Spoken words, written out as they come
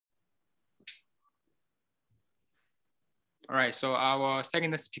All right, so our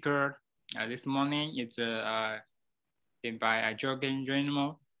second speaker this morning is by Jørgen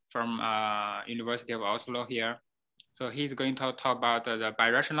Rennemo from University of Oslo here. So he's going to talk about the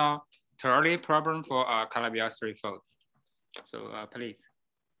birational Torelli problem for Calabi threefolds. So please,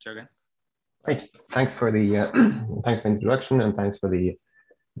 Jørgen. Great. Thanks for the thanks for the introduction, and thanks for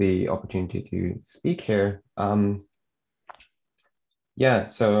the opportunity to speak here. Yeah.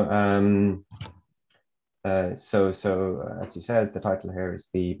 So as you said, the title here is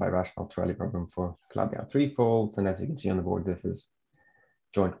the birational Torelli problem for Calabi threefolds, and as you can see on the board, this is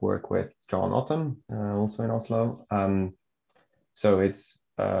joint work with John Ottem, also in Oslo. So it's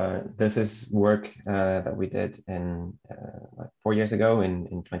this is work that we did in like 4 years ago in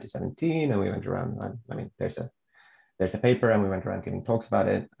 2017, and we went around. I mean, there's a paper, and we went around giving talks about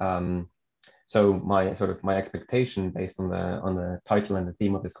it. So my expectation, based on the title and the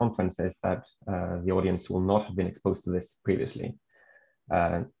theme of this conference, is that the audience will not have been exposed to this previously.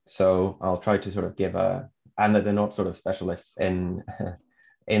 So I'll try to sort of give and that they're not sort of specialists in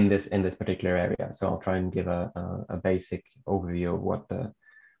in this particular area. So I'll try and give a basic overview of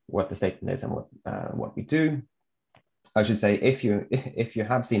what the statement is and what we do. I should say, if you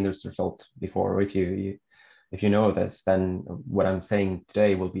have seen this result before, or if you know this, then what I'm saying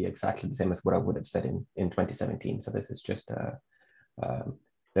today will be exactly the same as what I would have said in 2017. So this is just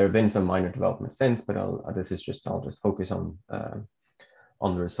there have been some minor developments since, but I'll just focus on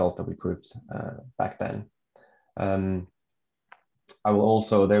the result that we proved back then. I will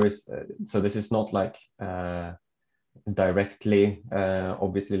also, so this is not like directly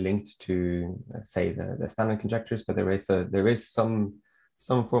obviously linked to say the standard conjectures, but there is some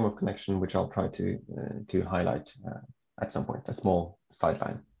form of connection which I'll try to highlight at some point, a small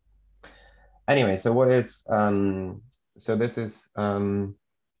sideline. Anyway, so what is so this is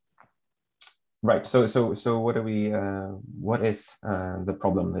right. So what is the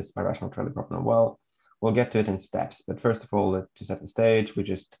problem, this birational Torelli problem? Well, we'll get to it in steps, but first of all, to set the stage,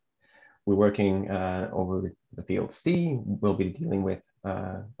 we're working over the field C. We'll be dealing with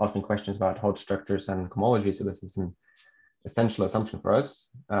asking questions about Hodge structures and cohomology. So this is an essential assumption for us.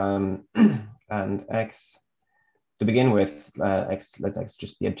 And X, to begin with, let X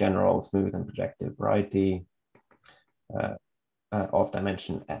just be a general smooth and projective variety of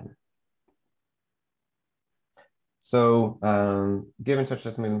dimension n. So given such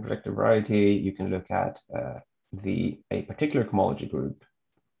a smooth and projective variety, you can look at a particular cohomology group.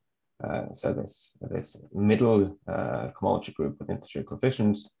 So this middle cohomology group with integer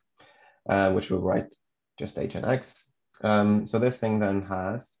coefficients, which we'll write just h and x. So this thing then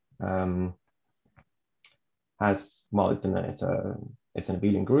has well, it's an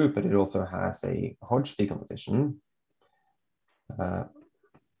abelian group, but it also has a Hodge decomposition.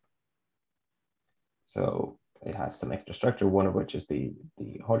 So it has some extra structure, one of which is the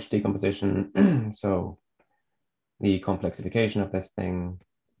Hodge decomposition. So the complexification of this thing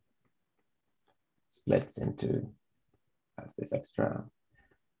splits into has this extra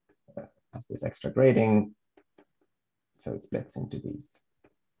grading. So it splits into these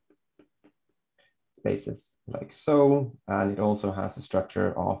spaces like so, and it also has the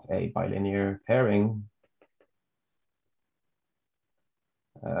structure of a bilinear pairing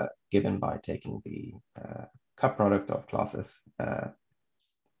given by taking the cup product of classes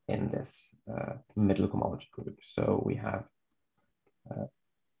in this middle cohomology group. So we have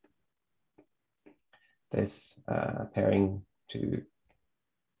this pairing to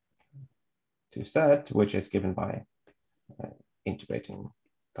set, which is given by integrating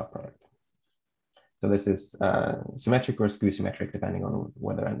cup product. So this is symmetric or skew symmetric, depending on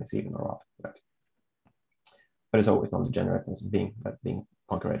whether n is even or odd. Right? But it's always non-degenerate as being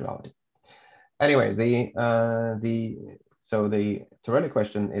Poincare duality. Anyway, so the Torelli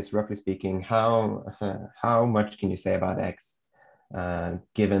question is, roughly speaking, how much can you say about X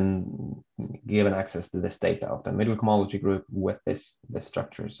given access to this data of the middle cohomology group with this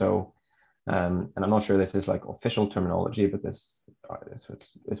structure? So and I'm not sure this is like official terminology, but this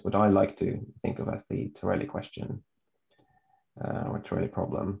is what I like to think of as the Torelli question or Torelli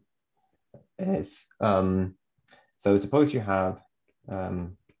problem. Is so suppose you have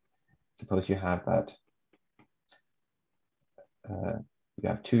that you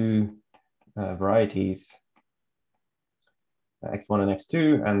have two varieties, x1 and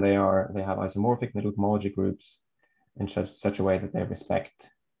x2, and they have isomorphic middle cohomology groups in such a way that they respect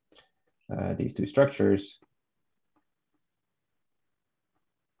these two structures.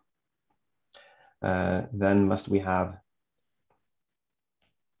 Then must x1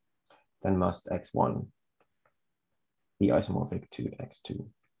 be isomorphic to x2.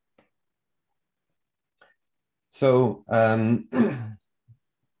 So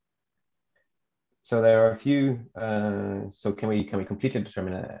so there are a few. So can we completely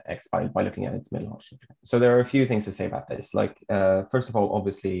determine X by looking at its middle Hodge structure? So there are a few things to say about this. Like first of all,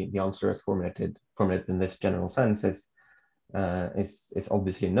 obviously the answer is formulated in this general sense is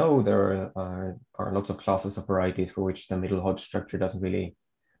obviously no. There are lots of classes of varieties for which the middle Hodge structure doesn't really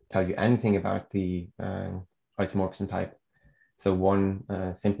tell you anything about the isomorphism type. So one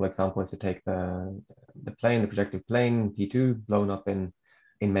simple example is to take the projective plane P2 blown up in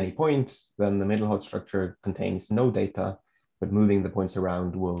many points. Then the middle Hodge structure contains no data, but moving the points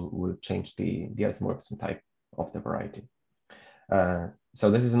around will change the isomorphism type of the variety.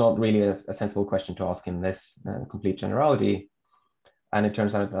 So this is not really a sensible question to ask in this complete generality. And it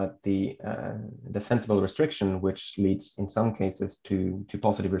turns out that the sensible restriction, which leads in some cases to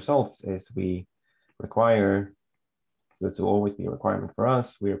positive results, is we require, so this will always be a requirement for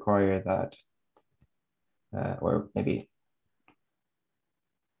us, we require that, or maybe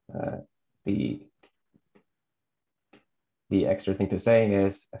the extra thing to say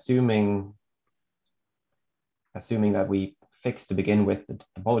is assuming that we fix to begin with the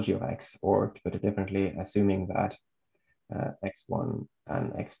topology of X, or to put it differently, assuming that X1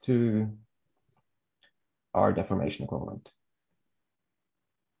 and X2 are deformation equivalent.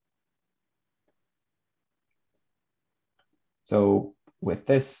 So with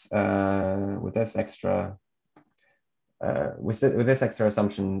this extra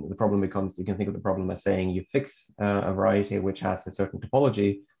assumption, the problem becomes, you can think of the problem as saying you fix a variety which has a certain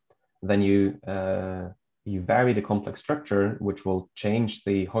topology, then you vary the complex structure, which will change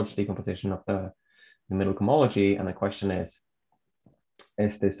the Hodge decomposition of the middle cohomology. And the question is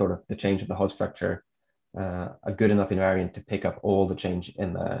this sort of the change of the Hodge structure a good enough invariant to pick up all the change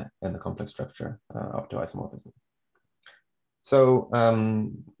in the complex structure up to isomorphism? So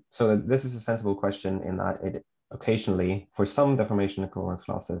so this is a sensible question in that it occasionally, for some deformation equivalence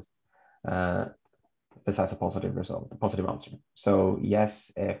classes, this has a positive result, a positive answer. So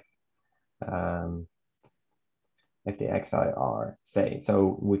yes, if the xi are, say,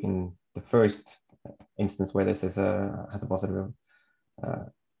 so we can, the first instance where this is has a positive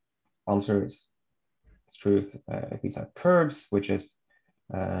answer is it's true if these are curves, which is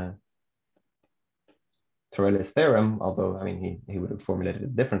Torelli's theorem, although I mean he would have formulated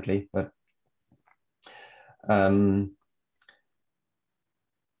it differently, but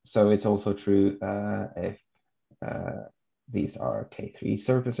so it's also true if these are K3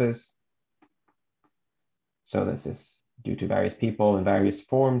 surfaces. So this is due to various people in various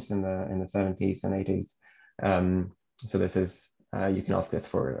forms in the 70s and 80s. So this is you can ask this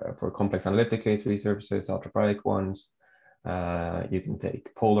for complex analytic K3 surfaces, algebraic ones. You can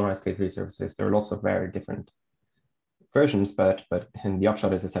take polarized K3 surfaces. There are lots of very different versions, but the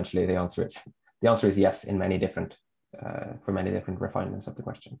upshot is essentially the answer is yes in many different for many different refinements of the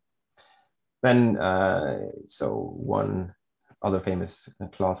question. Then so one other famous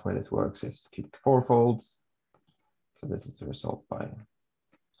class where this works is cubic fourfolds. So this is the result by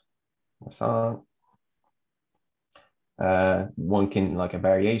Massa. One can, like a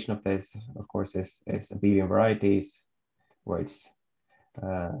variation of this, of course, is abelian varieties, where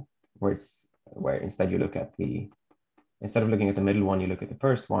instead you look at instead of looking at the middle one, you look at the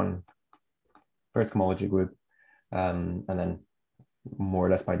first cohomology group, and then more or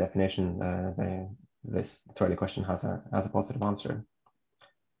less by definition, this Torelli question has a positive answer.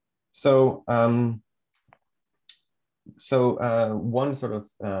 So one sort of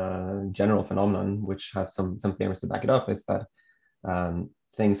general phenomenon which has some theorems to back it up is that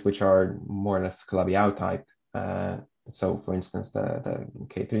things which are more or less Calabi out type, so for instance the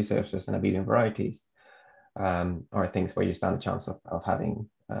K3 surfaces and abelian varieties, are things where you stand a chance of having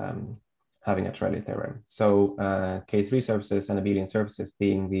a Torelli theorem. So K3 surfaces and abelian surfaces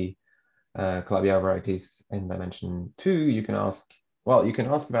being the Calabi varieties in dimension 2, you can ask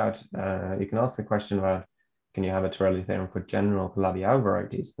the question about, can you have a Torelli theorem for general Calabi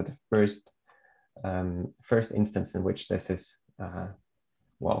varieties? But the first instance in which this is,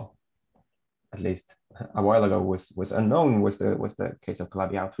 well, at least a while ago was unknown was the case of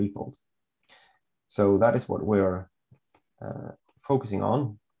Calabi threefolds. So that is what we're focusing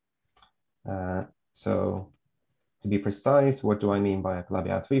on. So to be precise, what do I mean by a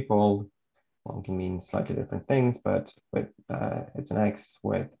Calabi threefold? One can mean slightly different things, but it's an X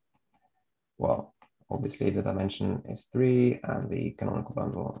with, well, obviously the dimension is 3 and the canonical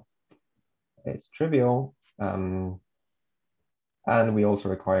bundle is trivial. And we also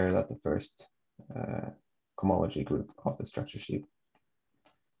require that the first cohomology group of the structure sheet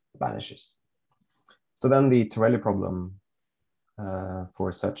vanishes. So then the Torelli problem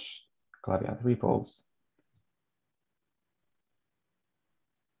for such Calabi threefolds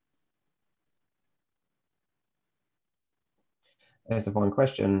is the following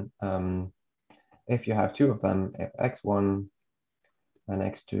question. If you have two of them, if x1 and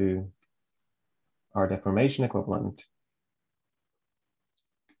x2 are deformation equivalent,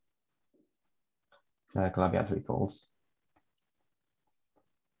 Calabi threefolds,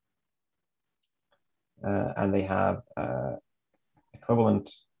 and they have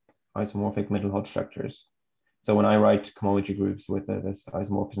equivalent isomorphic middle Hodge structures. So when I write cohomology groups with this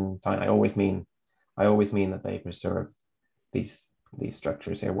isomorphism sign, I always mean that they preserve these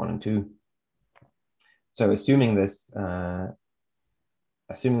structures here, 1 and 2. So assuming this,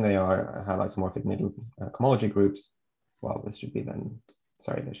 assuming they have isomorphic middle cohomology groups, well, this should be then,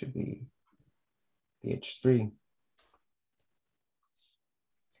 sorry, there should be H3.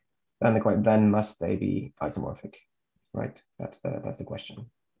 Then must they be isomorphic, right? That's the question.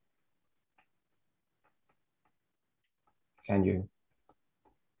 Can you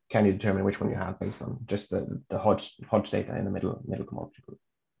determine which one you have based on just the Hodge data in the middle cohomology group?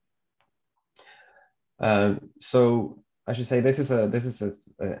 So I should say this is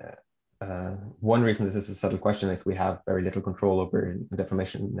one reason this is a subtle question is we have very little control over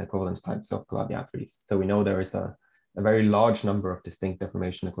deformation equivalence types of Calabi threes. So we know there is a very large number of distinct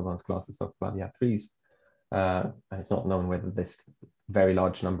deformation equivalence classes of Calabi threes, and it's not known whether this very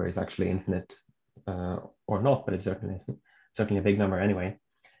large number is actually infinite or not, but it's certainly a big number anyway.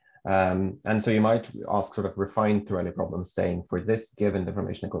 And so you might ask sort of refined Torelli problems saying for this given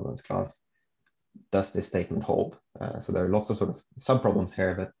deformation equivalence class, does this statement hold? So there are lots of sort of sub-problems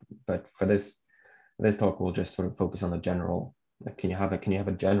here, but for this talk, we'll just sort of focus on the general. Can you have a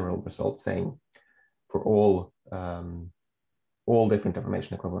general result saying for all different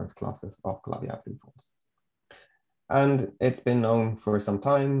deformation equivalence classes of Calabi threefolds? And it's been known for some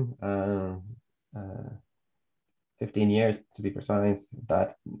time, 15 years to be precise,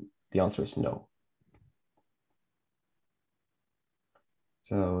 that the answer is no.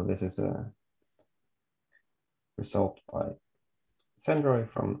 So this is a result by Sendroy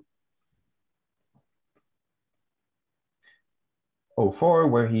from 2004,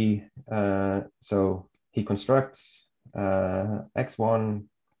 where he constructs x1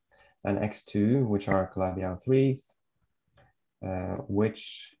 and x2, which are Calabi threes,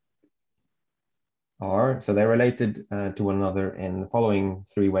 which are, so they're related to one another in the following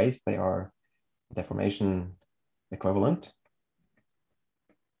 3 ways. They are deformation equivalent,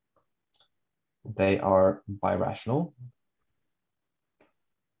 they are birational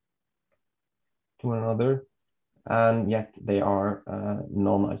to one another, and yet they are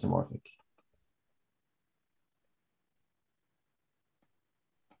non-isomorphic.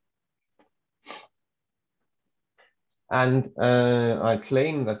 And I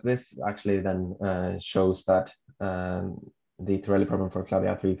claim that this actually then shows that the Torelli problem for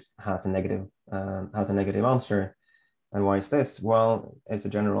Calabi threes has a negative answer. And why is this? Well, it's a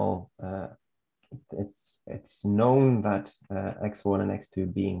general. It's known that x1 and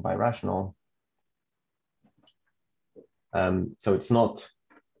x2 being birational. So it's not.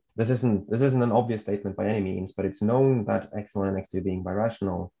 This isn't an obvious statement by any means, but it's known that x1 and x2 being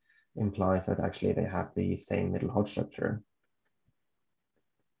birational implies that actually they have the same middle Hodge structure.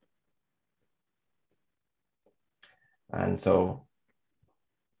 And so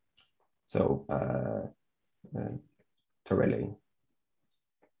Torelli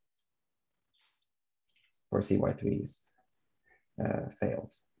for CY3s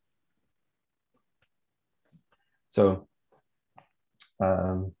fails.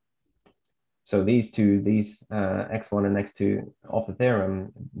 So these x1 and x2 of the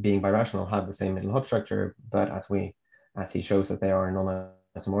theorem being birational have the same middle Hodge structure, but as he shows that they are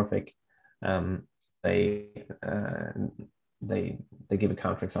non-isomorphic, they give a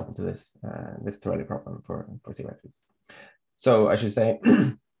counterexample to this Torelli problem for CY3s. So I should say,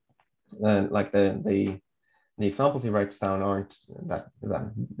 like the examples he writes down aren't that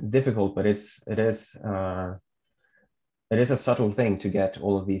difficult, but it is a subtle thing to get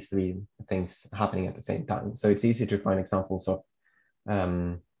all of these 3 things happening at the same time. So it's easy to find examples of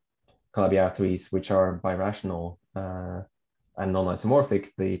Calabi threes which are birational and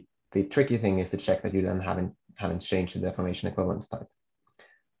non-isomorphic. The tricky thing is to check that you then haven't changed the deformation equivalence type,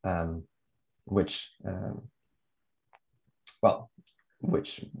 which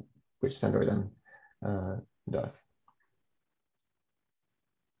Sendroy then does.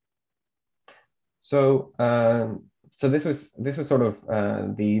 So this was sort of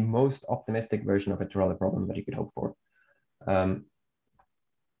the most optimistic version of a Torelli problem that you could hope for.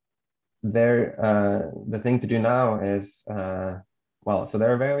 The thing to do now is well, so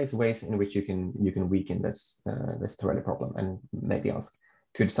there are various ways in which you can weaken this Torelli problem, and maybe ask,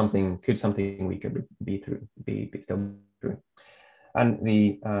 could something weaker be still true? And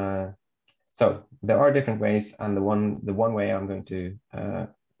so there are different ways, and the one way I'm going to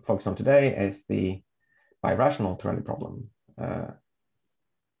focus on today is the birational Torelli problem.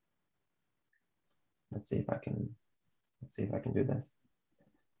 Let's see if I can do this.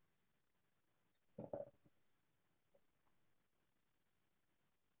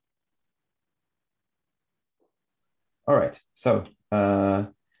 All right, so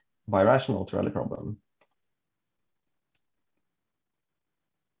birational Torelli problem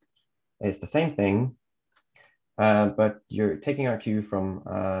is the same thing, but you're taking our cue from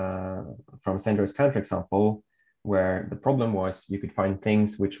Sender's counterexample, where the problem was you could find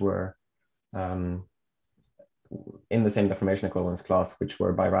things which were in the same deformation equivalence class, which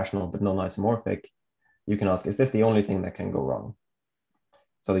were birational but non-isomorphic. You can ask, is this the only thing that can go wrong?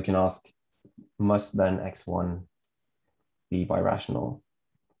 So you can ask, must then x1 be birational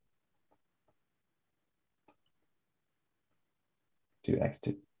to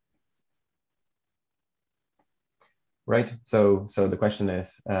x2? Right, so the question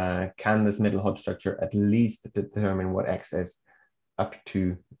is, can this middle Hodge structure at least determine what x is up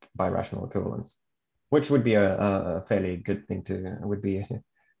to birational equivalence? Which would be a fairly good thing would be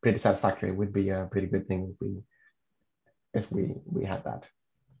pretty satisfactory, would be a pretty good thing if we had that.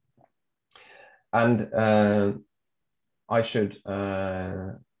 And I should,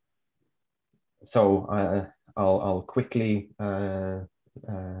 I'll quickly,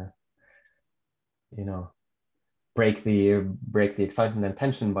 break the excitement and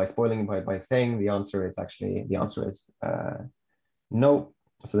tension by spoiling by saying the answer is no.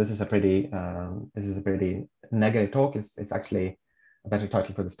 So this is a pretty negative talk. It's actually a better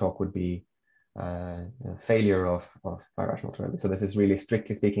title for this talk would be failure of birational Torelli. So this is really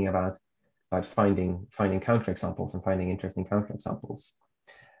strictly speaking about finding counterexamples and finding interesting counterexamples.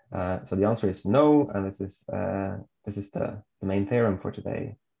 So the answer is no, and this is the main theorem for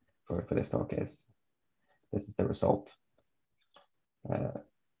today for this talk is this is the result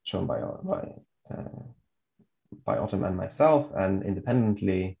shown by Ottem and myself, and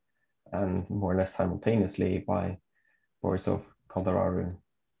independently and more or less simultaneously by Borisov, Calderaro,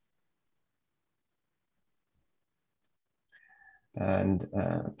 and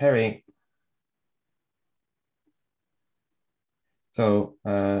Perry. So,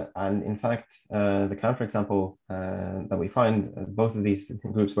 and in fact, the counterexample that we find, both of these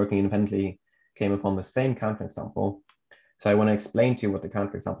groups working independently came upon the same counterexample. So I want to explain to you what the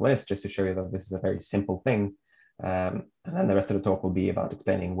counterexample is, just to show you that this is a very simple thing. And then the rest of the talk will be about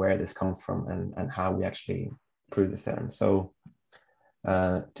explaining where this comes from and how we actually prove this theorem. So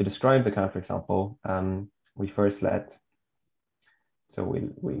to describe the counterexample, we first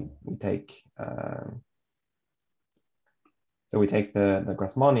we take the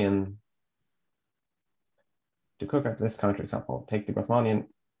Grassmannian to cook up this counterexample. Take the Grassmannian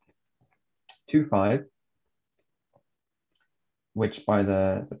 2,5, which by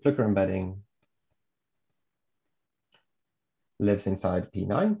the Plücker embedding lives inside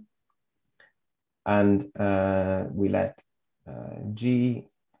P9, and we let G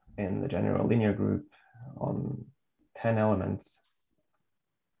in the general linear group on 10 elements,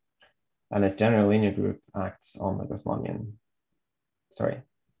 and its general linear group acts on the Grassmannian. Sorry,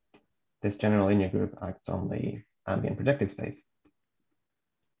 this general linear group acts on the ambient projective space.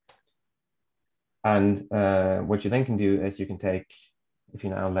 And what you then can do is you can take, if you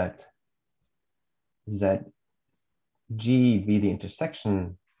now let ZG be the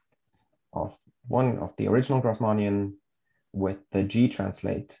intersection of one of the original Grassmannian with the G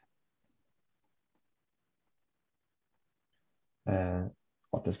translate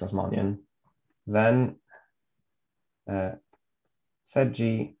of this Grassmannian, then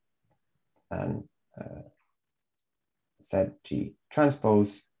ZG and ZG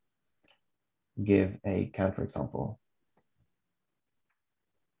transpose give a counterexample.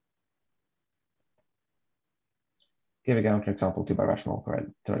 Give a counterexample to birational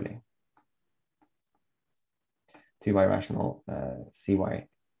Torelli. To birational CY3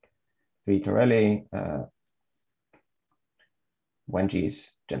 Torelli when G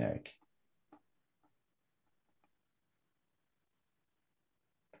is generic.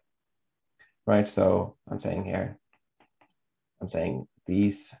 Right, so I'm saying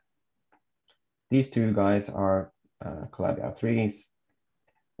these two guys are Calabi R3s,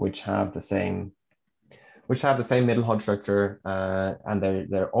 which have the same middle Hodge structure, and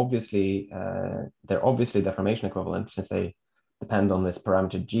they're obviously deformation equivalent since they depend on this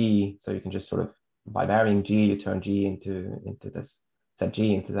parameter G. So you can just sort of, by varying G, you turn G into this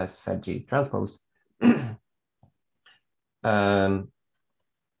ZG into this ZG transpose.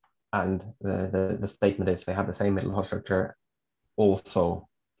 And the statement is they have the same middle Hodge structure, also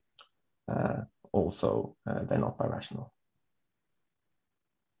they're not birational.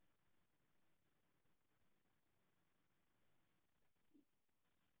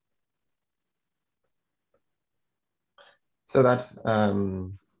 So that's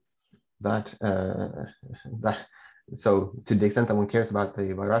so to the extent that one cares about the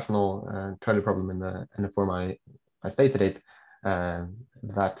birational Torelli problem in the form I stated it,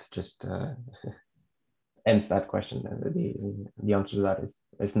 that just ends that question. The answer to that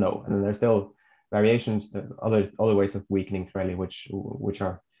is no. And then there's still variations, other ways of weakening Torelli, which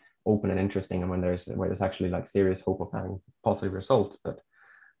are open and interesting, and where there's actually like serious hope of having positive results. But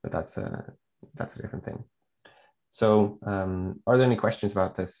that's a different thing. So are there any questions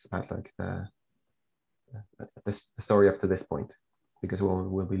about this, about like the story up to this point? Because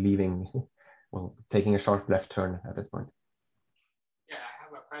we'll be leaving, well, taking a sharp left turn at this point. Yeah, I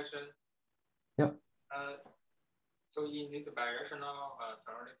have a question. Yeah. So in this birational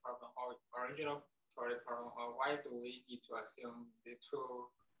Torelli problem, or original Torelli problem, why do we need to assume the two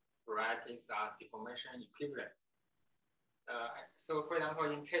varieties are deformation equivalent? So for example,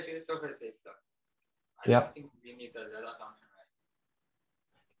 in K3 surfaces, I don't think we need that assumption,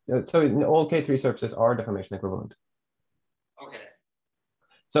 right? So all K3 surfaces are deformation equivalent. Okay.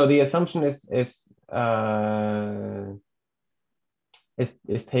 So the assumption is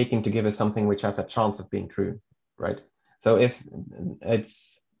taken to give us something which has a chance of being true, right? So if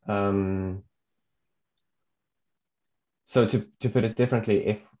it's so to put it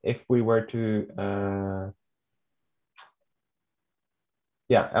differently, if we were to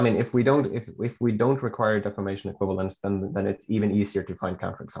yeah, I mean, if we don't require deformation equivalence, then it's even easier to find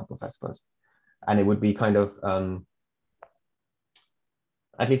counterexamples, I suppose. And it would be kind of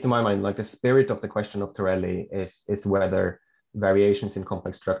at least in my mind, like the spirit of the question of Torelli is whether variations in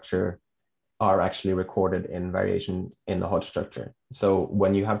complex structure are actually recorded in variations in the Hodge structure. So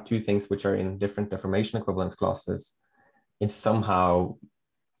when you have two things which are in different deformation equivalence classes, it's somehow,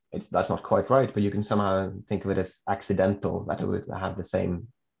 that's not quite right, but you can somehow think of it as accidental that it would have the same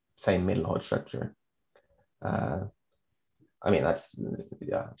middle Hodge structure. I mean, that's,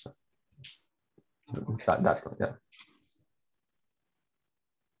 yeah. Okay. That's, yeah.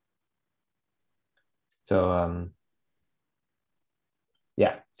 So,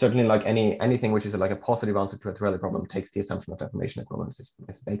 yeah, certainly like anything which is like a positive answer to a Torelli problem takes the assumption of deformation equivalence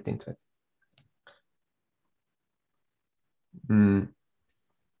is baked into it.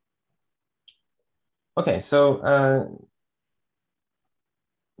 Okay, so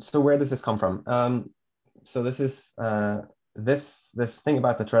where does this come from? So this is this thing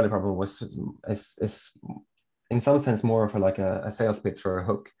about the Torelli problem is in some sense more of a sales pitch or a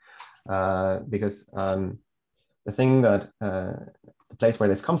hook, because the thing that the place where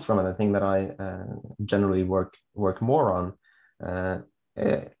this comes from, and the thing that I generally work more on,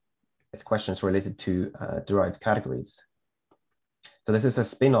 is questions related to derived categories. So this is a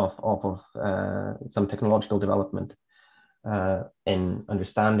spin-off of some technological development in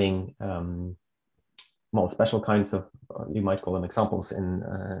understanding well, special kinds of, you might call them examples in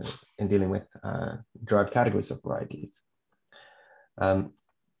dealing with derived categories of varieties.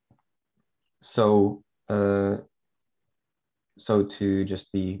 So to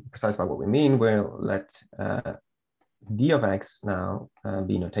just be precise about what we mean, we'll let d of x now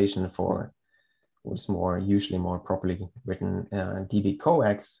be notation for what's usually more properly written db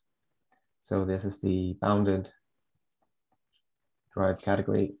co-x. So this is the bounded derived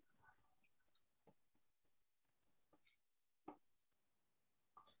category.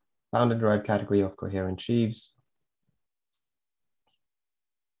 Bounded derived category of coherent sheaves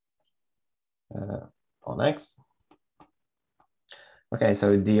on X. Okay,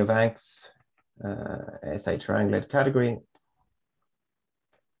 so d of x is a triangulated category.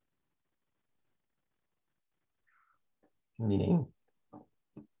 Meaning,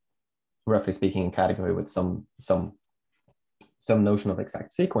 roughly speaking, a category with some notion of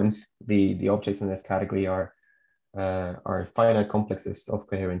exact sequence. The objects in this category are finite complexes of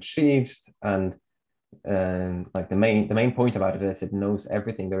coherent sheaves, and like the main point about it is it knows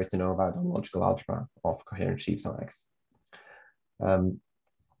everything there is to know about homological algebra of coherent sheaves on X.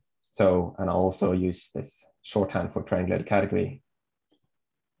 So, and I'll also use this shorthand for triangulated category.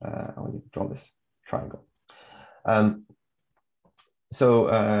 I will draw this triangle.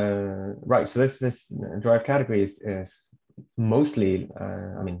 Right, so this derived category is mostly,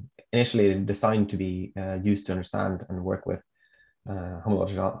 I mean, initially designed to be used to understand and work with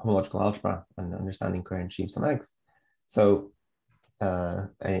homological algebra and understanding coherent sheaves on X. So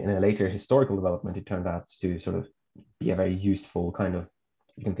in a later historical development, it turned out to sort of be a very useful kind of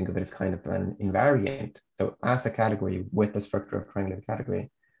you can think of it as kind of an invariant. So as a category with the structure of triangular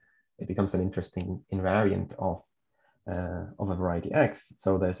category, it becomes an interesting invariant of a variety X.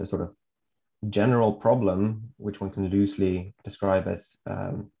 So there's a sort of general problem, which one can loosely describe as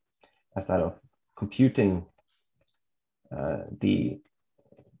that of computing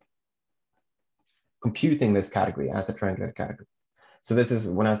computing this category as a triangular category. So this is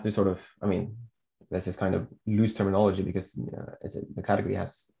one has to sort of, I mean, this is kind of loose terminology because the category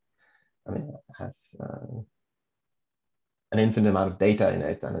has, an infinite amount of data in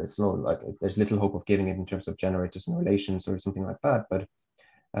it, and it's not like there's little hope of giving it in terms of generators and relations or something like that. But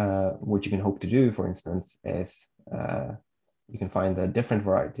what you can hope to do, for instance, is you can find a different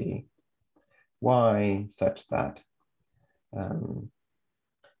variety y such that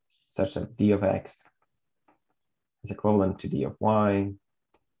d of x is equivalent to d of y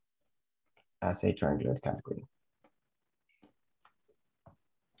as a triangular category.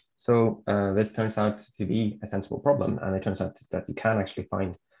 So this turns out to be a sensible problem, and it turns out that you can actually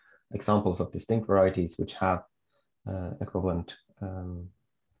find examples of distinct varieties which have equivalent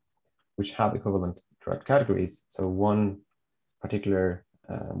derived categories. So one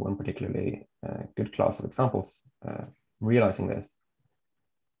particularly good class of examples realizing this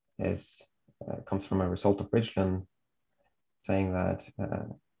is comes from a result of Bridgeland saying that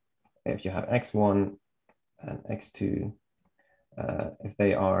if you have x1 and x2, if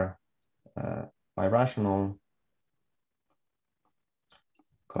they are birational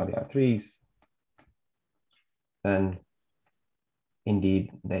Calabi 3s, then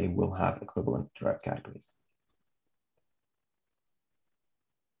indeed they will have equivalent derived categories.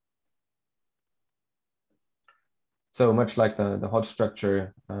 So much like the Hodge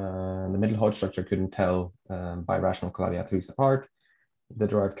structure, the middle Hodge structure couldn't tell birational Calabi 3s apart. The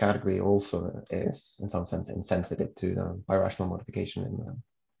derived category also is, in some sense, insensitive to the birational modification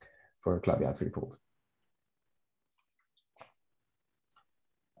for Calabi 3-fold.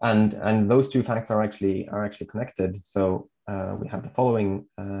 And those two facts are actually connected. So we have the following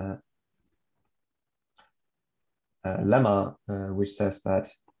lemma, which says that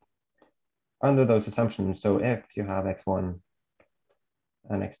under those assumptions, so if you have x1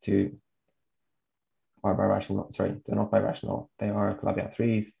 and x2 are birational, sorry, they're not birational, they are Calabi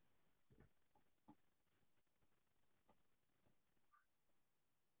 3s.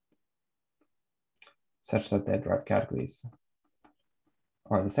 Such that their derived categories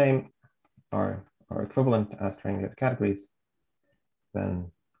are the same, are equivalent as triangular categories,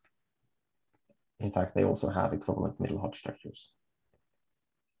 then in fact they also have equivalent middle Hodge structures.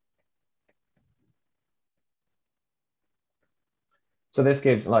 So this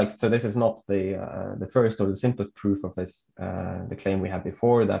gives so this is not the first or the simplest proof of this, the claim we had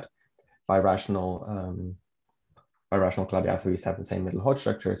before that birational Calabi 3s have the same middle Hodge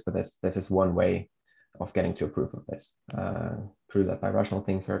structures, but this is one way of getting to a proof of this. Prove that birational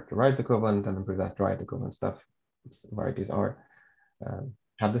things are derived equivalent, and then prove that derived equivalent stuff, varieties are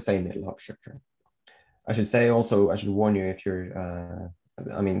have the same middle Hodge structure. I should say also, I should warn you if you're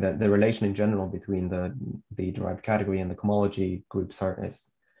I mean, the relation in general between the derived category and the cohomology groups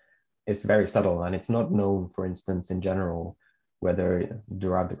is very subtle, and it's not known, for instance, in general, whether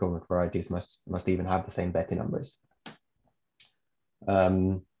derived equivalent varieties must even have the same Betti numbers.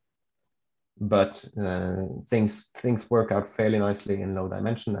 But things work out fairly nicely in low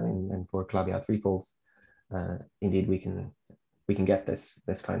dimension, and for Calabi 3-folds, indeed we can get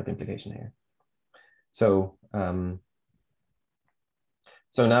this kind of implication here. So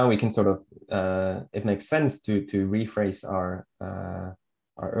so now we can sort of it makes sense to rephrase our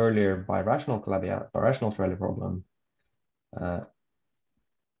earlier birational Torelli problem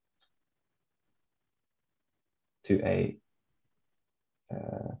to a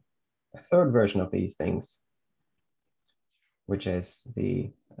third version of these things, which is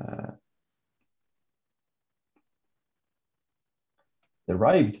the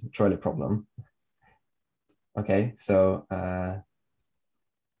derived Torelli problem. Okay, so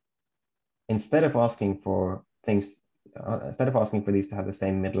instead of asking for these to have the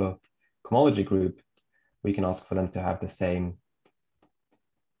same middle cohomology group, we can ask for them to have the same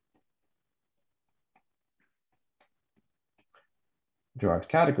derived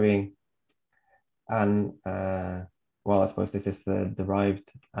category. And well, I suppose this is the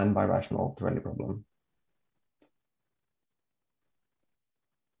derived and birational Torelli problem.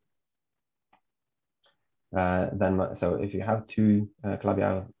 So if you have two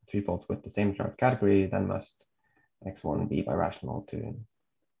Calabi 3-folds with the same derived category, then must x1 be birational to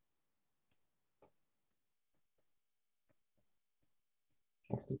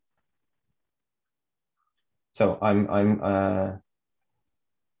x2. So I'm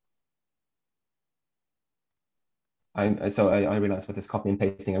I realized with this copy and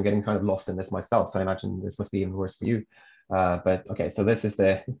pasting, I'm getting kind of lost in this myself. So I imagine this must be even worse for you. But okay, so this is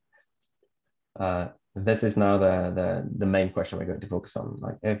the this is now the main question we're going to focus on.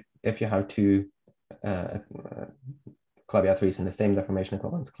 Like if you have two Calabi R3s in the same deformation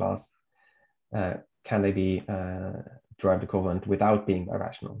equivalence class, can they be derived equivalent without being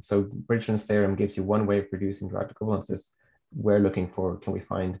birational? So Bridgman's theorem gives you one way of producing derived equivalences. We're looking for, can we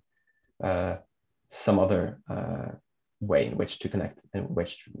find some other way in which to connect, in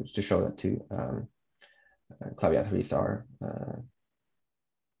which to show that two Calabi R3s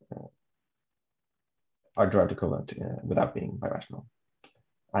are derived equivalent without being birational.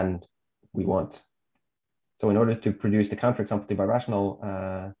 And we want, so in order to produce the counterexample to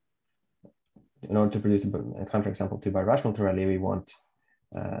birational, in order to produce a counterexample to birational Torelli, we want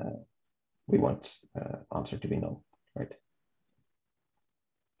answer to be null, right?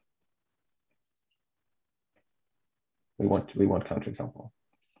 We want counterexample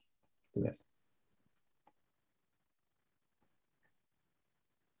to this.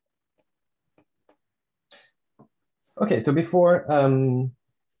 Okay, so before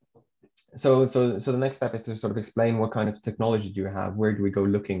so the next step is to sort of explain what kind of technology do you have? Where do we go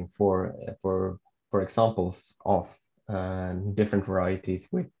looking for examples of different varieties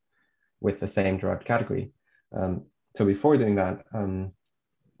with the same derived category? So before doing that,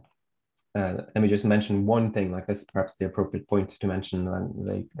 let me just mention one thing. Like this, perhaps the appropriate point to mention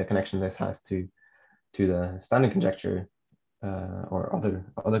the connection this has to the standing conjecture or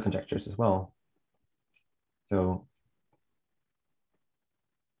other conjectures as well. So.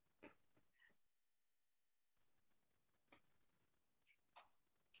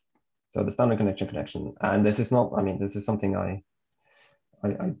 So the standard connection, and this is not, I mean, this is something I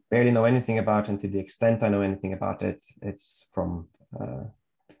barely know anything about, and to the extent I know anything about it, it's from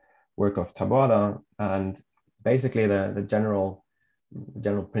work of Taboada. And basically the general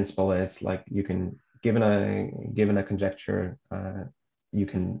principle is like you can, given a conjecture, you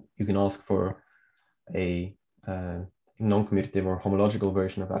can ask for a non-commutative or homological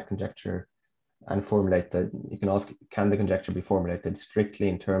version of that conjecture, and formulate that. You can ask, can the conjecture be formulated strictly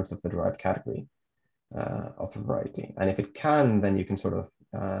in terms of the derived category of a variety? And if it can, then you can sort of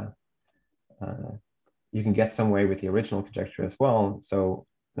you can get some way with the original conjecture as well. So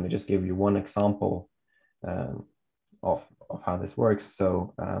let me just give you one example of how this works.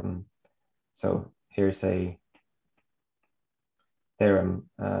 So so here's a theorem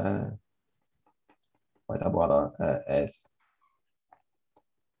by Taboada as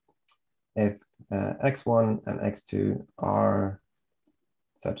if x1 and x2 are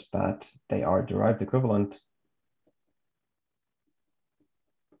such that they are derived equivalent,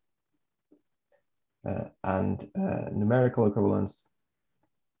 and numerical equivalence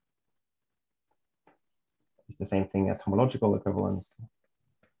is the same thing as homological equivalence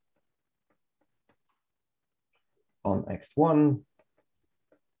on x1,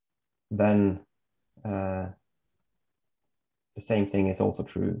 then the same thing is also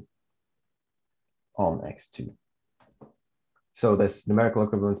true on x2. So this numerical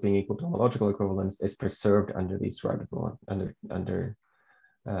equivalence being equal to homological equivalence is preserved under these derived equivalence, under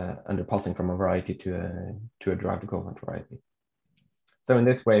passing from a variety to a derived equivalent variety. So in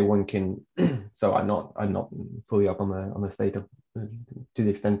this way, one can. So I'm not fully up on the state of to the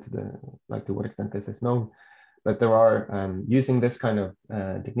extent to what extent this is known, but there are using this kind of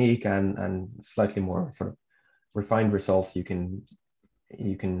technique and slightly more sort of refined results, you can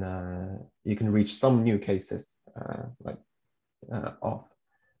reach some new cases of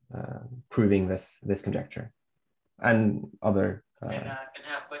proving this conjecture and other. Can I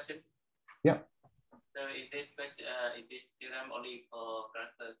have a question? Yeah. So is this question, is this theorem only for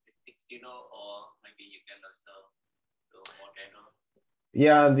characteristics, or maybe you can also do more general?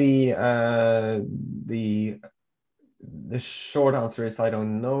 Yeah, the short answer is I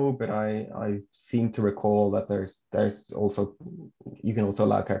don't know, but I seem to recall that there's also, you can also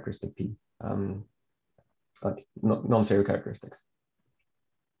allow characteristic P, like non-zero characteristics.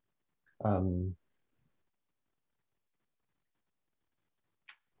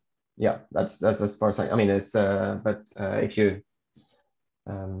 Yeah, that's as far as I mean, it's but if you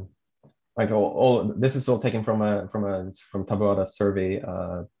like all this is all taken from Taboada's survey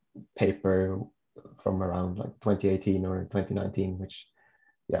paper from around like 2018 or 2019, which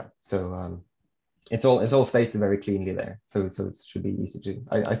yeah, so it's all stated very cleanly there, so it should be easy to.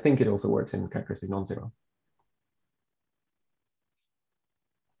 I think it also works in characteristic non-zero.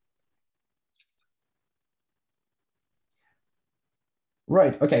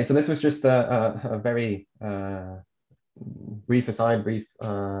 Right. Okay. So this was just a very brief aside,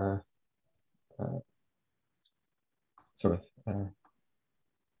 sort of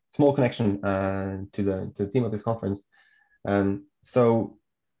small connection to the theme of this conference. So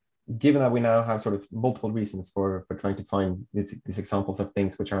given that we now have sort of multiple reasons for trying to find these examples of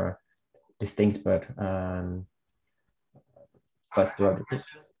things which are distinct but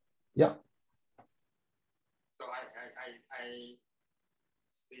yeah. So I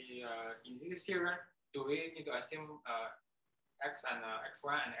see in this theorem, do we need to assume x and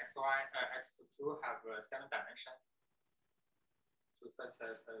x1 and x2 have 7 dimensions to such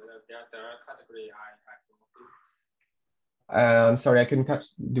that their category are isomorphic? I'm sorry, I couldn't catch.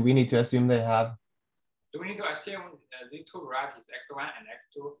 Do we need to assume they have? Do we need to assume the two varieties x1 and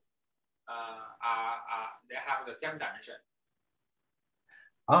x2 they have the same dimension?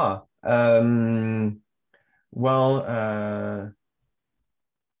 Well,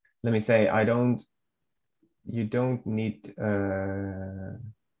 let me say, you don't need,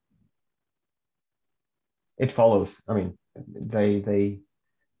 it follows. I mean,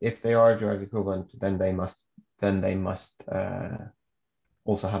 if they are directly equivalent, then they must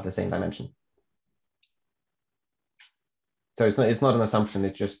also have the same dimension. So it's not an assumption.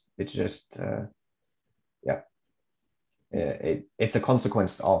 It's just yeah. It's a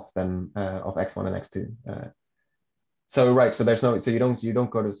consequence of them of x1 and x2. So right, so there's no, so you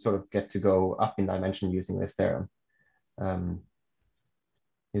don't go to sort of get to go up in dimension using this theorem.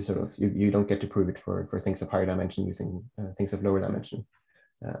 You don't get to prove it for things of higher dimension using things of lower dimension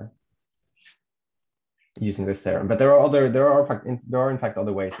using this theorem. But there are in fact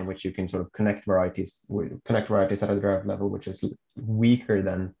other ways in which you can sort of connect varieties at a derivative level, which is weaker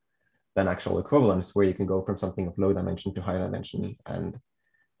than actual equivalence, where you can go from something of low dimension to high dimension and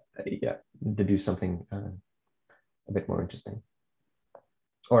deduce something a bit more interesting,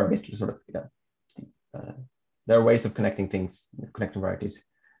 or a bit sort of there are ways of connecting varieties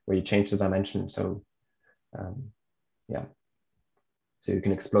where you change the dimension. So so you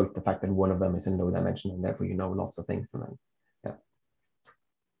can exploit the fact that one of them is in low dimension, and therefore you know lots of things. And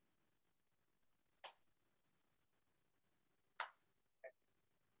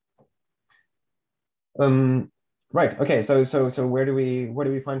then right. Okay. So where do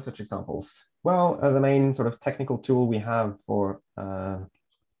we find such examples? Well, the main sort of technical tool we have for there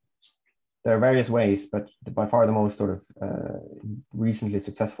are various ways, but by far the most sort of recently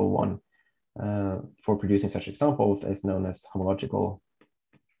successful one for producing such examples is known as homological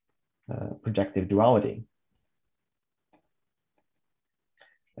projective duality.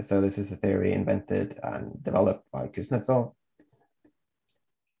 So this is a theory invented and developed by Kuznetsov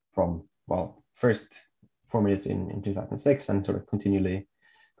from, well, first formulated in 2006 and sort of continually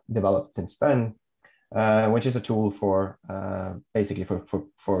developed since then, which is a tool for basically for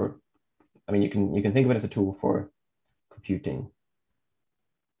I mean, you can think of it as a tool for computing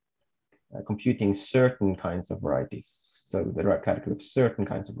certain kinds of varieties. So the right category of certain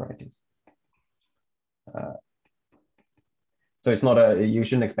kinds of varieties. So it's not you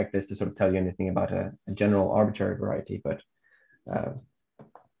shouldn't expect this to sort of tell you anything about a general arbitrary variety, but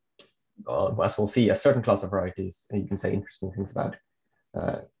as we'll see, a certain class of varieties, and you can say interesting things about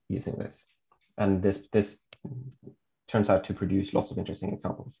using this. And this turns out to produce lots of interesting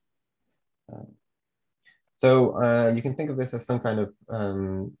examples. So you can think of this as some kind of,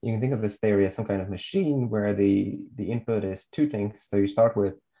 you can think of this theory as some kind of machine where the input is two things. So you start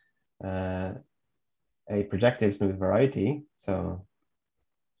with a projective smooth variety. So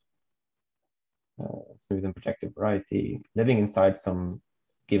smooth and projective variety living inside some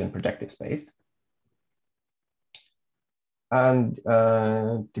given projective space. And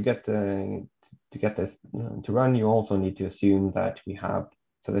to get this to run, you also need to assume that we have.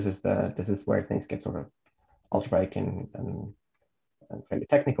 So this is where things get sort of algebraic and fairly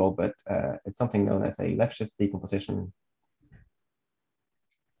technical, but it's something known as a Lefschetz decomposition.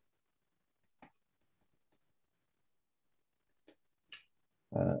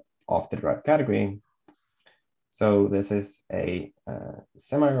 Of the derived category. So this is a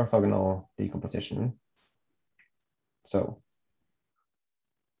semi-orthogonal decomposition. So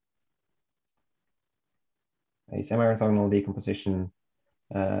a semi-orthogonal decomposition.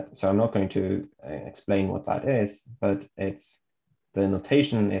 So I'm not going to explain what that is, but the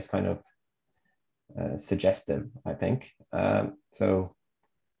notation is kind of suggestive, I think. So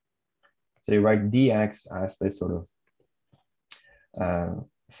you write dx as this sort of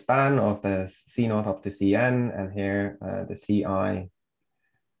span of the C0 up to Cn, and here the Ci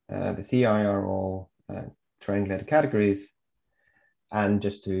are all triangulated categories. And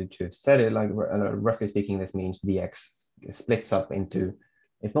just to set it, like roughly speaking, this means dx splits up into.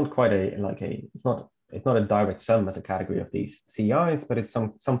 It's not quite it's not a direct sum as a category of these Ci's, but it's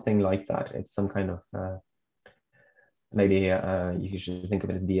something like that. It's some kind of maybe you should think of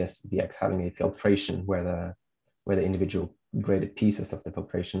it as dx having a filtration where the individual graded pieces of the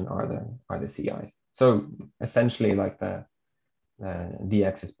filtration are the CIs. So essentially, like the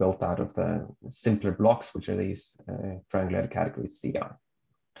dx is built out of the simpler blocks, which are these triangulated categories CI.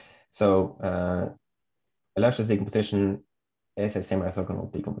 So a Lefschetz decomposition is a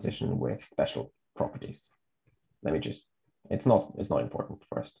semi-orthogonal decomposition with special properties. Let me just, it's not important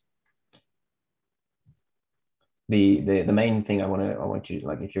first. The main thing I want you,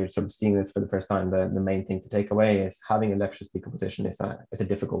 like, if you're sort of seeing this for the first time, the main thing to take away is having a Lefschetz decomposition is a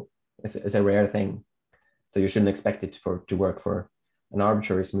difficult, it's a rare thing. So you shouldn't expect it to work for an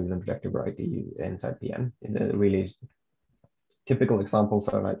arbitrary smooth and projective variety inside PN. The really typical examples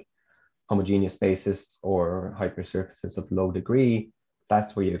are like homogeneous spaces or hypersurfaces of low degree.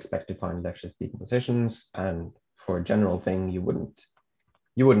 That's where you expect to find Lefschetz decompositions. And for a general thing, you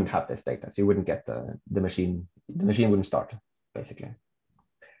wouldn't have this data. So you wouldn't get the machine wouldn't start, basically.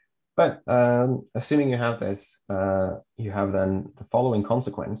 But assuming you have this, you have then the following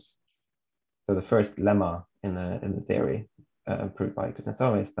consequence. So the first lemma in the theory proved by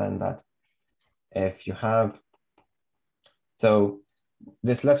Kuznetsov is then that if you have, so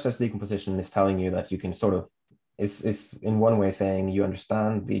this Lefschetz decomposition is telling you that you can sort of, is in one way saying you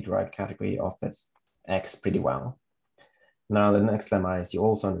understand the derived category of this X pretty well. Now the next lemma is you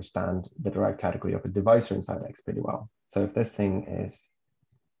also understand the derived category of a divisor inside X pretty well. So if this thing is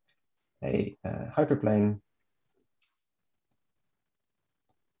a hyperplane,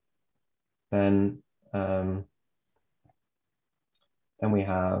 then we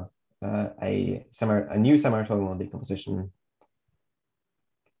have a new semi-orthogonal decomposition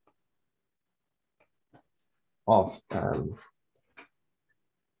of the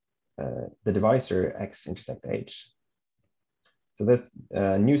divisor X intersect H. So this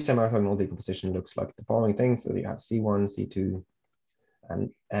new semi-orthogonal decomposition looks like the following thing. So you have C1, C2, and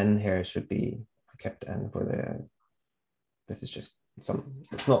N here should be, I kept N for the, this is just some,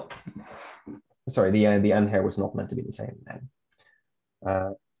 it's not, sorry, the N here was not meant to be the same N.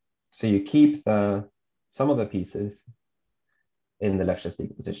 So you keep some of the pieces in the Lefschetz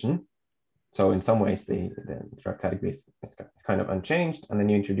decomposition. So in some ways, the derived category is kind of unchanged, and then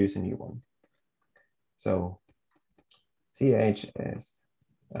you introduce a new one. So CH is,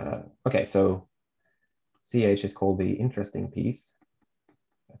 okay, so CH is called the interesting piece.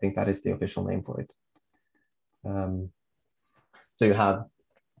 I think that is the official name for it. So you have,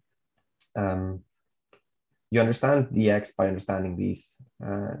 you understand dx by understanding these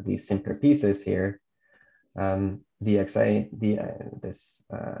simpler pieces here. DXA, this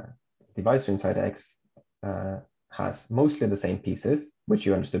divisor inside X has mostly the same pieces, which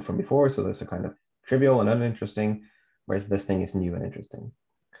you understood from before. So those are kind of trivial and uninteresting, whereas this thing is new and interesting.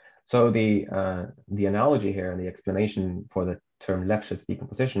 So the analogy here and the explanation for the term Lefschetz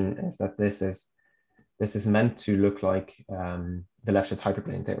decomposition is that this is meant to look like the Lefschetz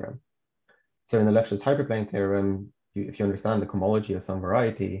hyperplane theorem. So in the Lefschetz hyperplane theorem, if you understand the cohomology of some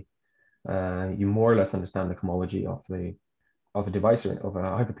variety, you more or less understand the cohomology of a divisor of a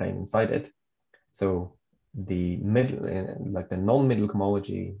hyperplane inside it. So the middle, like the non-middle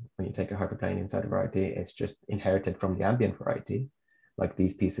cohomology, when you take a hyperplane inside a variety, is just inherited from the ambient variety. Like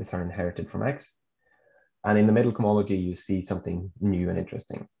these pieces are inherited from X. And in the middle cohomology, you see something new and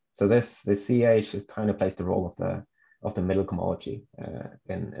interesting. So this CH is kind of plays the role of the middle cohomology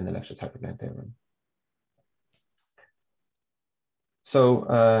in the Lefschetz hyperplane theorem. So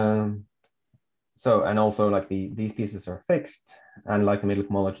and also like these pieces are fixed, and like the middle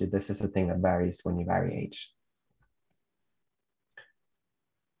cohomology, this is a thing that varies when you vary H.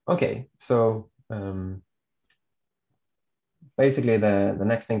 Okay, so basically the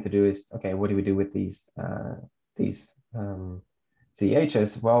next thing to do is, okay, what do we do with these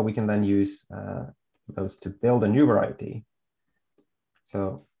CHs? Well, we can then use those to build a new variety.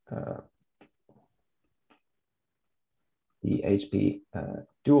 So the HP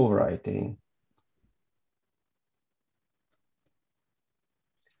dual variety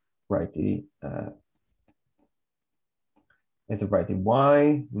is a variety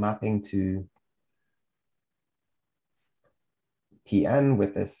Y mapping to Pn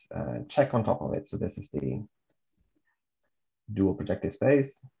with this check on top of it. So this is the dual projective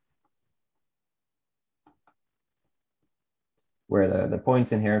space, where the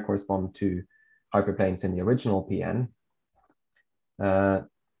points in here correspond to hyperplanes in the original Pn,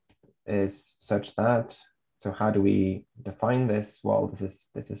 is such that, so how do we define this? Well, this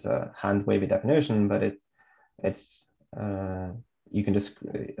is a hand wavy definition, but it's you can just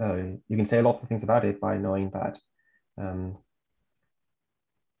you can say lots of things about it by knowing that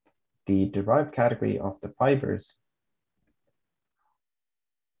the derived category of the fibers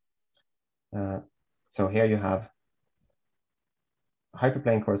So here you have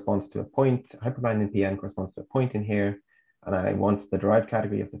hyperplane corresponds to a point, hyperplane in Pn corresponds to a point in here, and I want the derived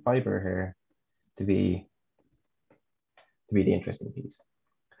category of the fiber here to be the interesting piece.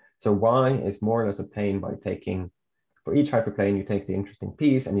 So Y is more or less obtained by taking, for each hyperplane, you take the interesting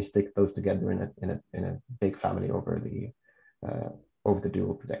piece and you stick those together in a big family over the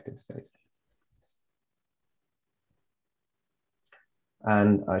dual projective space.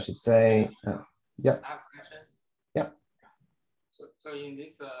 And I should say, yeah. I have a question. Yeah. So in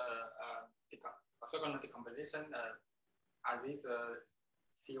this orthogonal decomposition, are these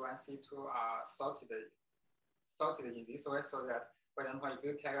C1, C2 are sorted in this way, so that, for example, if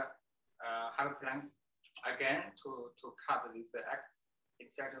you take a hyperplane again to cut this X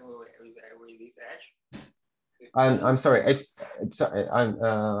intersection with this edge. I'm sorry.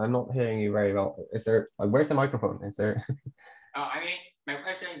 I'm not hearing you very well. Is there? Where's the microphone? Is there? I mean, my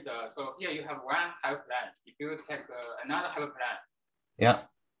question is, so here you have one hyperplane. If you take another hyperplane, yeah.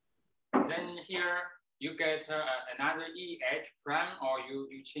 Then here you get another EH prime, or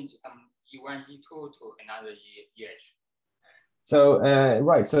you change some E1, E2 to another EH. So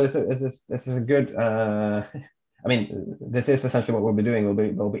right. So this is a good. I mean, this is essentially what we'll be doing.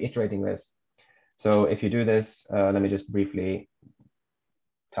 We'll be iterating this. So if you do this, let me just briefly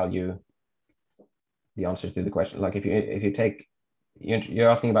tell you the answer to the question. Like if you take, you're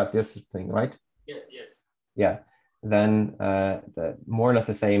asking about this thing, right? Yes, yes. Yeah. Then more or less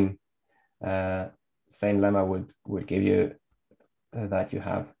the same lemma would give you that you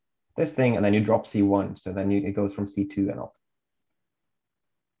have this thing, and then you drop C1. So then it goes from C2 and up.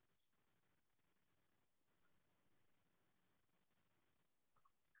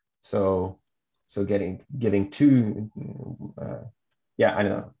 So getting two, yeah, I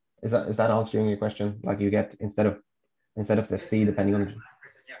don't know. Is that answering your question? Like you get instead of the C, depending on,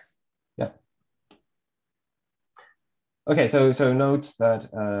 yeah. Okay, so note that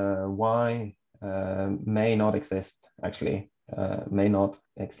Y may not exist, actually, may not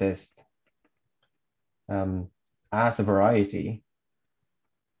exist as a variety,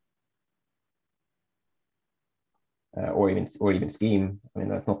 or even scheme. I mean,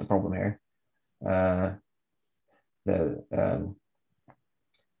 that's not the problem here.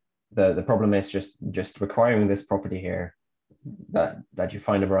 The problem is just requiring this property here, that you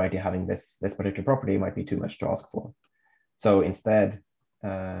find a variety having this particular property might be too much to ask for. So instead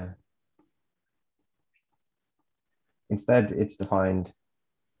it's defined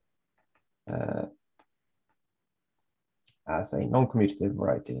as a non-commutative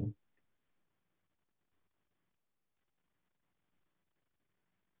variety.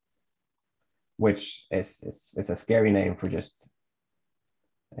 Which is a scary name for just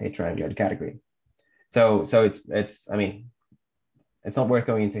a triangulated category. So it's I mean, it's not worth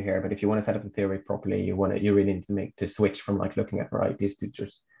going into here, but if you want to set up the theory properly, you really need to switch from like looking at varieties to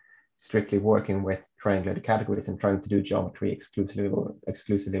just strictly working with triangulated categories and trying to do geometry exclusively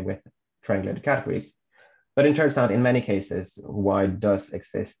with triangulated categories. But it turns out in many cases, Y does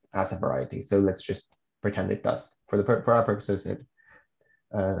exist as a variety. So let's just pretend it does. For our purposes, it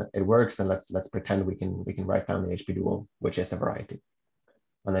works, and let's pretend we can write down the HP dual, which is a variety.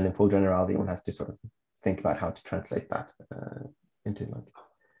 And then in full generality, one has to sort of think about how to translate that into like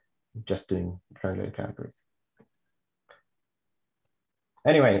just doing triangulated categories.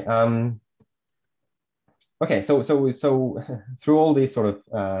 Anyway, okay, so through all these sort of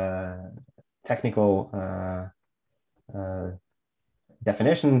technical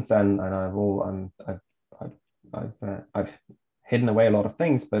definitions, and I've hidden away a lot of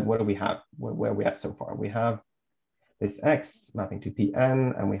things, but what do we have? Where are we at so far? We have this X mapping to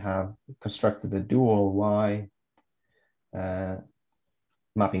Pn, and we have constructed a dual Y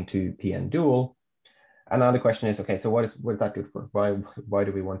mapping to Pn dual. And now the question is, okay, so what is that good for? Why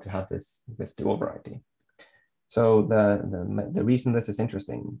do we want to have this dual variety? So the reason this is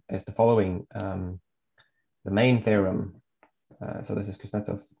interesting is the following. The main theorem, so this is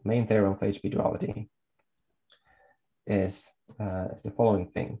Kuznetsov's main theorem for HP duality, is the following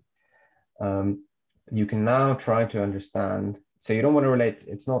thing. You can now try to understand, so you don't want to relate,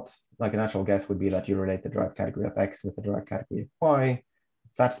 it's not like a natural guess would be that you relate the derived category of X with the derived category of Y.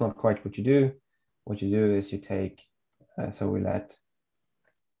 That's not quite what you do. What you do is you take, so we let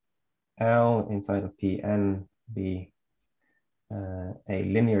L inside of Pn be a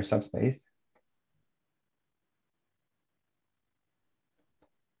linear subspace.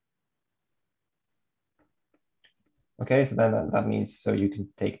 Okay, so then that means, so you can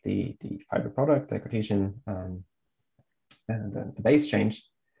take the fiber product, the Cartesian, and the base change,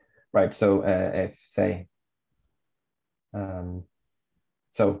 right? So if say,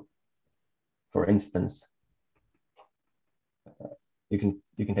 so for instance, you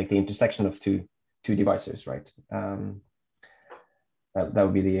can take the intersection of two divisors, right? That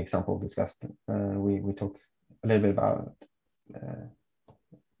would be the example discussed. We talked a little bit about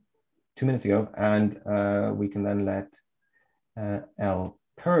 2 minutes ago, and we can then let L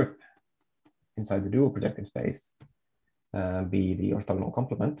perp inside the dual projective space be the orthogonal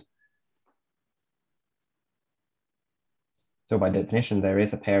complement. So by definition, there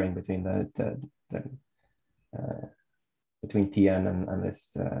is a pairing between between Pn and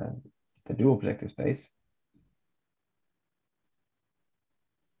this the dual projective space.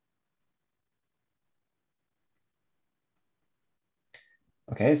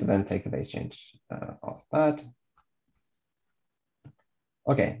 Okay, so then take the base change of that.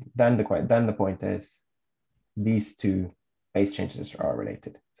 Okay, then the point is these two base changes are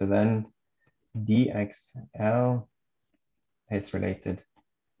related. So then dxl is related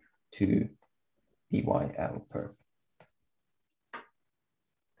to dyl perp.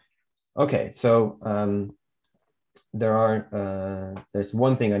 Okay, so there's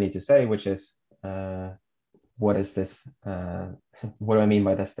one thing I need to say, which is what is this? What do I mean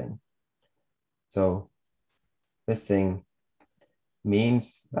by this thing? So this thing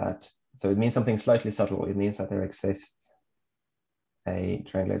means that, so it means something slightly subtle. It means that there exists a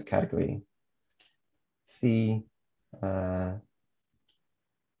triangulated category C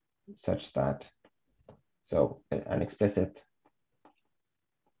such that, so an explicit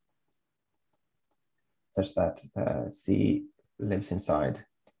such that C lives inside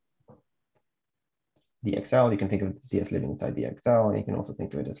dxl. You can think of C as living inside dxl, and you can also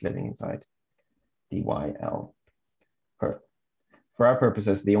think of it as living inside dyl perp. For our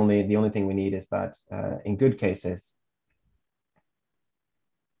purposes, the only thing we need is that in good cases,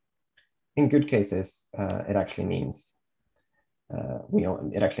 it actually means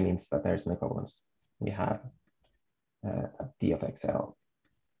it actually means that there's an equivalence. We have d of xl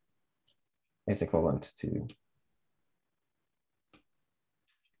is equivalent to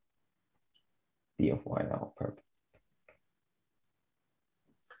d of yl perp.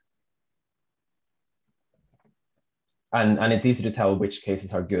 And it's easy to tell which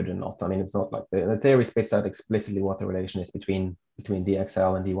cases are good and not. I mean, it's not like the theory spits out explicitly what the relation is between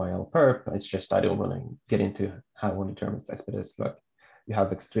dxl and dyl perp. It's just I don't want to get into how one determines this, but it's like you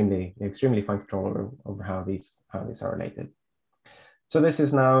have extremely fine control over how these are related. So this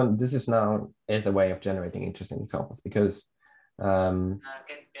is now a way of generating interesting examples because can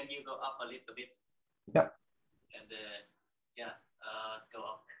you go up a little bit? Yeah. And go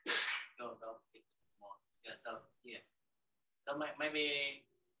up a bit more. Yeah. So yeah. So maybe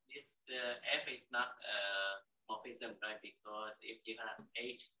this F is not morphism, right? Because if you have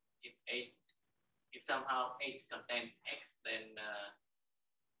H, if somehow H contains X, then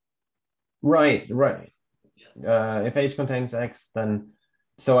right. Yes. If H contains X, then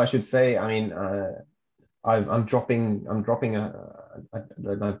so I should say. I mean, I'm dropping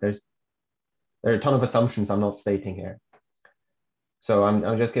there are a ton of assumptions I'm not stating here. So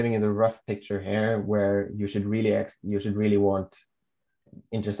I'm just giving you the rough picture here, where you should really want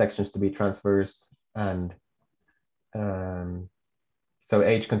intersections to be transverse, and so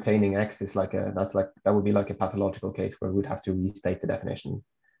H containing X is that would be like a pathological case where we would have to restate the definition.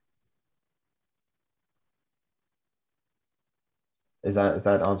 Is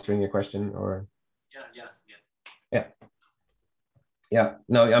that answering your question, or? Yeah.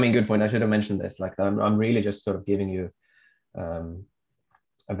 No, I mean, good point. I should have mentioned this. Like, I'm really just sort of giving you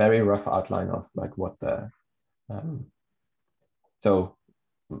a very rough outline of like what the so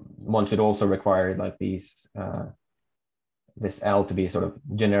one should also require like these this L to be sort of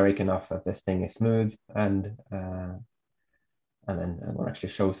generic enough that this thing is smooth, and then one actually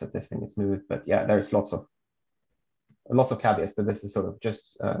shows that this thing is smooth. But yeah, there's lots of caveats, but this is sort of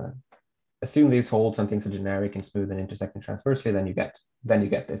just assume these holds and things are generic and smooth and intersecting transversely, then you get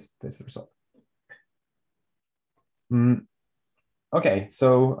this result. Okay,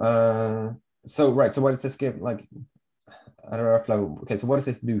 so right, so what does this give? Like at a rough level, okay, so what does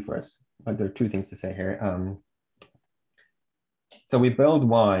this do for us? Like, there are two things to say here. So we build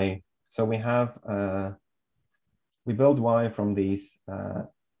Y. So we have we build Y from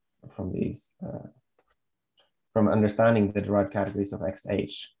from understanding the derived categories of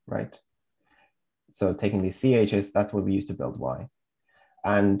XH, right? So taking these CHs, that's what we use to build Y.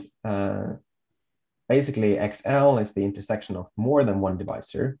 And basically XL is the intersection of more than one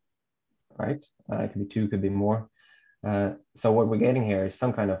divisor, right? It could be two, could be more. So what we're getting here is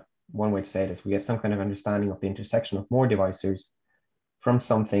some kind of, one way to say it is we get some kind of understanding of the intersection of more divisors from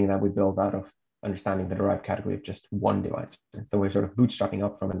something that we build out of understanding the derived category of just one divisor. So we're sort of bootstrapping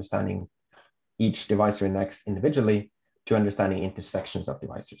up from understanding each divisor index individually to understanding intersections of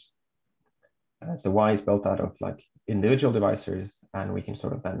divisors. So Y is built out of like individual divisors, and we can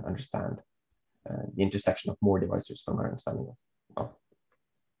sort of then understand the intersection of more divisors from our understanding of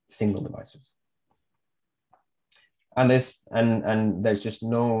single divisors. And there's just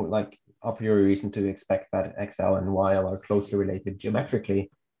no like a priori reason to expect that XL and YL are closely related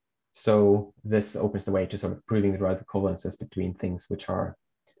geometrically. So this opens the way to sort of proving the right equivalences between things which are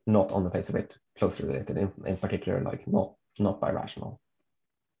not on the face of it closely related, in particular, like not birational.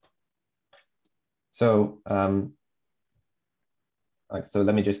 So so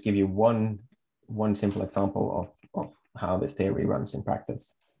let me just give you one simple example of how this theory runs in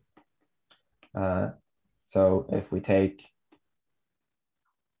practice. So if we take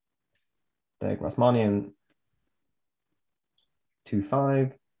the Grassmannian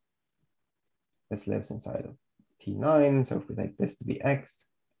 2,5, this lives inside of P9. So if we take this to be X,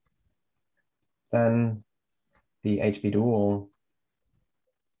 then the HP dual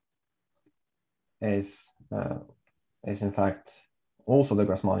is in fact also the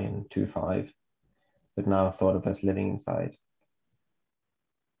Grassmannian 2,5, but now thought of as living inside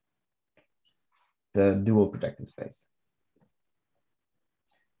the dual projective space.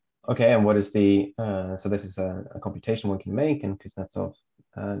 Okay, and what is the, so this is a computation one can make, and Kuznetsov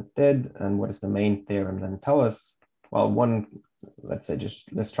did, and what does the main theorem then tell us? Well, let's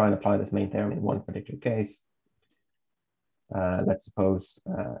try and apply this main theorem in one particular case. Let's suppose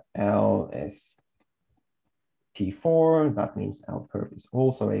L is P4, that means L perp is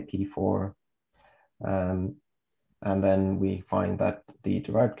also a P4. And then we find that the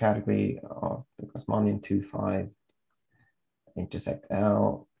derived category of the Grassmannian 2,5 intersect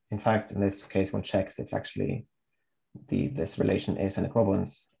L. In fact, in this case, one checks it's actually this relation is an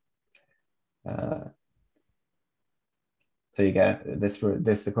equivalence. So you get this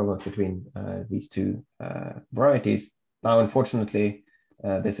equivalence between these two varieties. Now, unfortunately,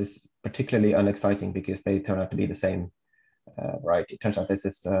 this is particularly unexciting because they turn out to be the same variety. It turns out this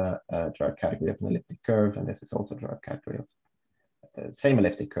is a derived category of an elliptic curve, and this is also a derived category of the same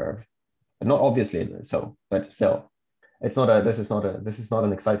elliptic curve, but not obviously so, but still. It's not this is not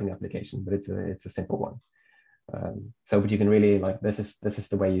an exciting application, but it's a simple one. But you can really this is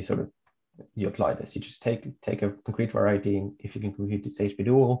the way you apply this. You just take a concrete variety, and if you can compute its HP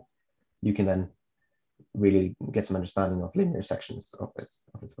dual, you can then really get some understanding of linear sections of this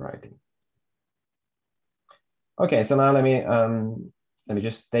variety. Okay, so now let me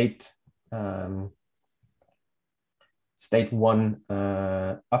just state one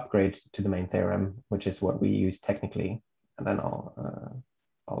upgrade to the main theorem, which is what we use technically, and then I'll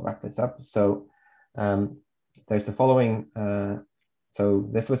wrap this up. So there's the following. So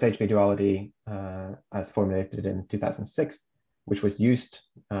this was HP duality as formulated in 2006, which was used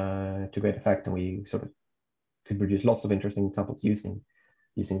to great effect, and we sort of could produce lots of interesting examples using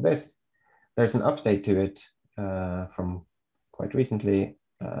this. There's an update to it from quite recently,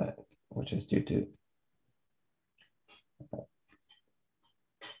 which is due to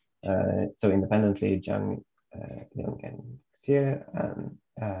so independently Young and Xier,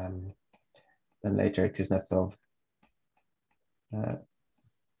 and then later Kuznetsov,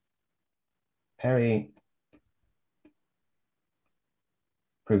 Perry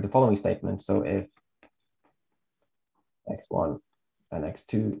proved the following statement. So if X1 and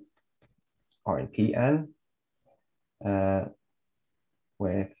X2 are in Pn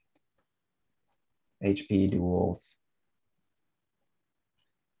with HP duals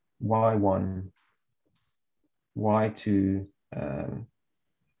Y1, Y2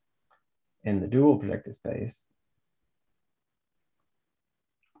 in the dual projective space,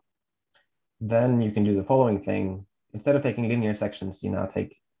 then you can do the following thing. Instead of taking linear sections, you now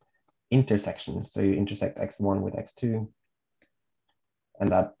take intersections. So you intersect X1 with X2,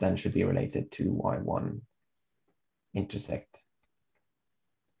 and that then should be related to Y1 intersect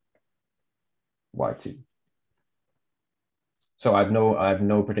Y2. So I have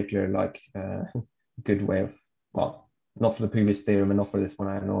no particular good way of, well, not for the previous theorem and not for this one,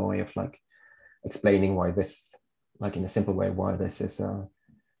 I have no way of explaining why this, in a simple way, why this is a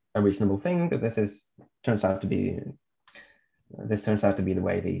reasonable thing, but this turns out to be the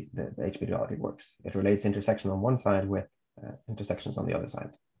way the HP duality works. It relates intersection on one side with intersections on the other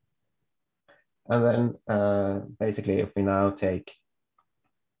side. And then basically, if we now taking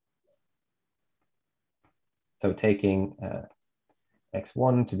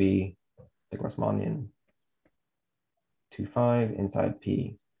X1 to be the Grassmannian 2,5 inside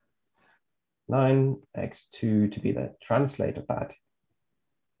P9, X2 to be the translate of that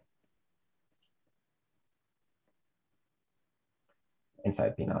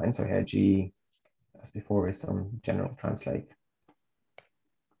inside P9. So here G as before, is some general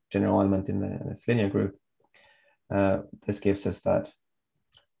element in this linear group. This gives us that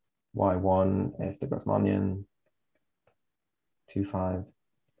Y1 is the Grassmannian 2,5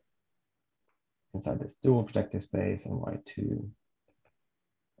 inside this dual projective space, and Y2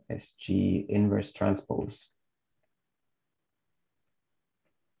 is G inverse transpose.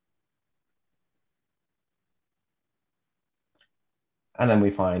 And then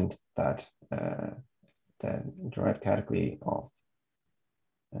we find that the derived category of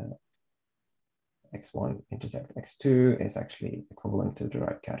x1 intersect x2 is actually equivalent to the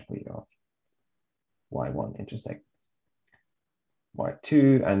derived category of y1 intersect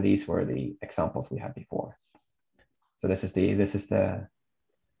y2, and these were the examples we had before. So this is the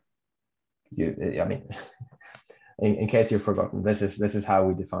I mean, in case you've forgotten, this is how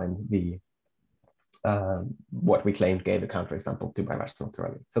we define the what we claimed gave a counterexample to birational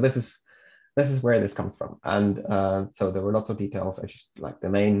Torelli. So this is where this comes from, and so there were lots of details. I just like the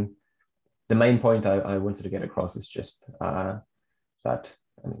main point I wanted to get across is just that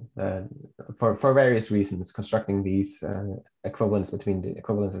I mean, for various reasons, constructing these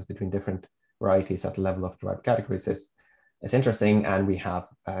equivalences between different varieties at the level of derived categories is interesting, and we have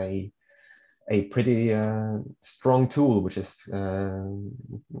a pretty strong tool, which is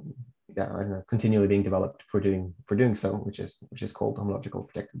yeah, I don't know, continually being developed for doing so, which is called homological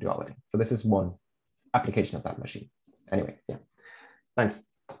projective duality. So this is one application of that machine. Anyway, yeah, thanks.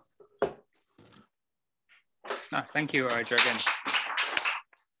 Thank you, Jørgen.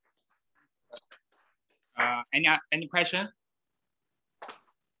 Any question?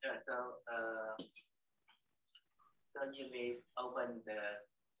 Yeah, so you leave open the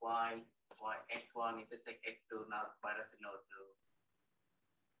y x1 intersect x2 not birational to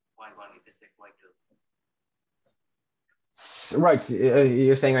y1 intersect y2. Right,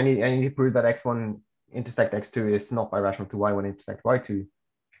 you're saying I need to prove that x1 intersect x2 is not birational to y1 intersect y2.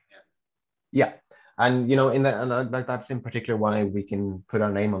 Yeah, and you know, that's in particular why we can put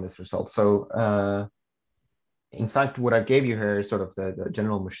our name on this result. So in fact, what I gave you here is sort of the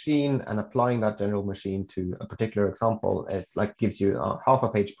general machine, and applying that general machine to a particular example, it's like gives you a half a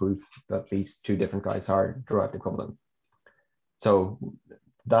page proof that these two different guys are derived equivalent. So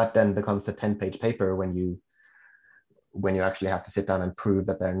that then becomes a 10-page paper when you actually have to sit down and prove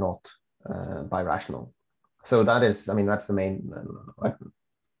that they're not birational. So that is, I mean, that's the main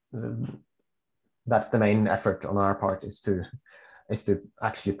effort on our part, is to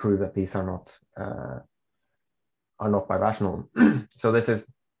actually prove that these are not birational. So this is,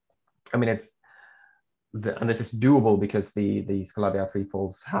 I mean, and this is doable because these Calabi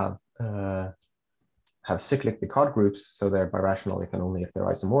threefolds have cyclic Picard groups, so they're birational if and only if they're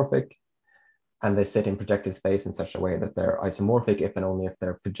isomorphic, and they sit in projective space in such a way that they're isomorphic if and only if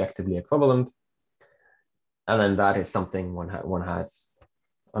they're projectively equivalent. And then that is something one has,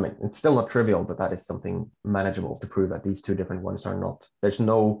 I mean, it's still not trivial, but that is something manageable to prove that these two different ones are not.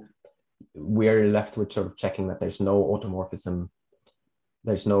 We're left with sort of checking that there's no automorphism,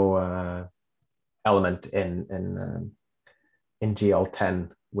 there's no element in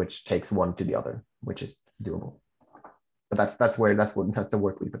GL10 which takes one to the other, which is doable. But that's the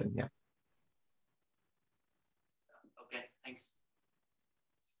work we put in. Yeah. Okay, thanks.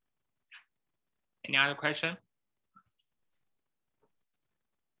 Any other question?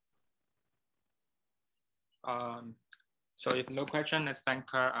 So if no question, let's thank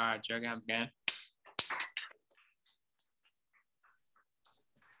Jørgen again.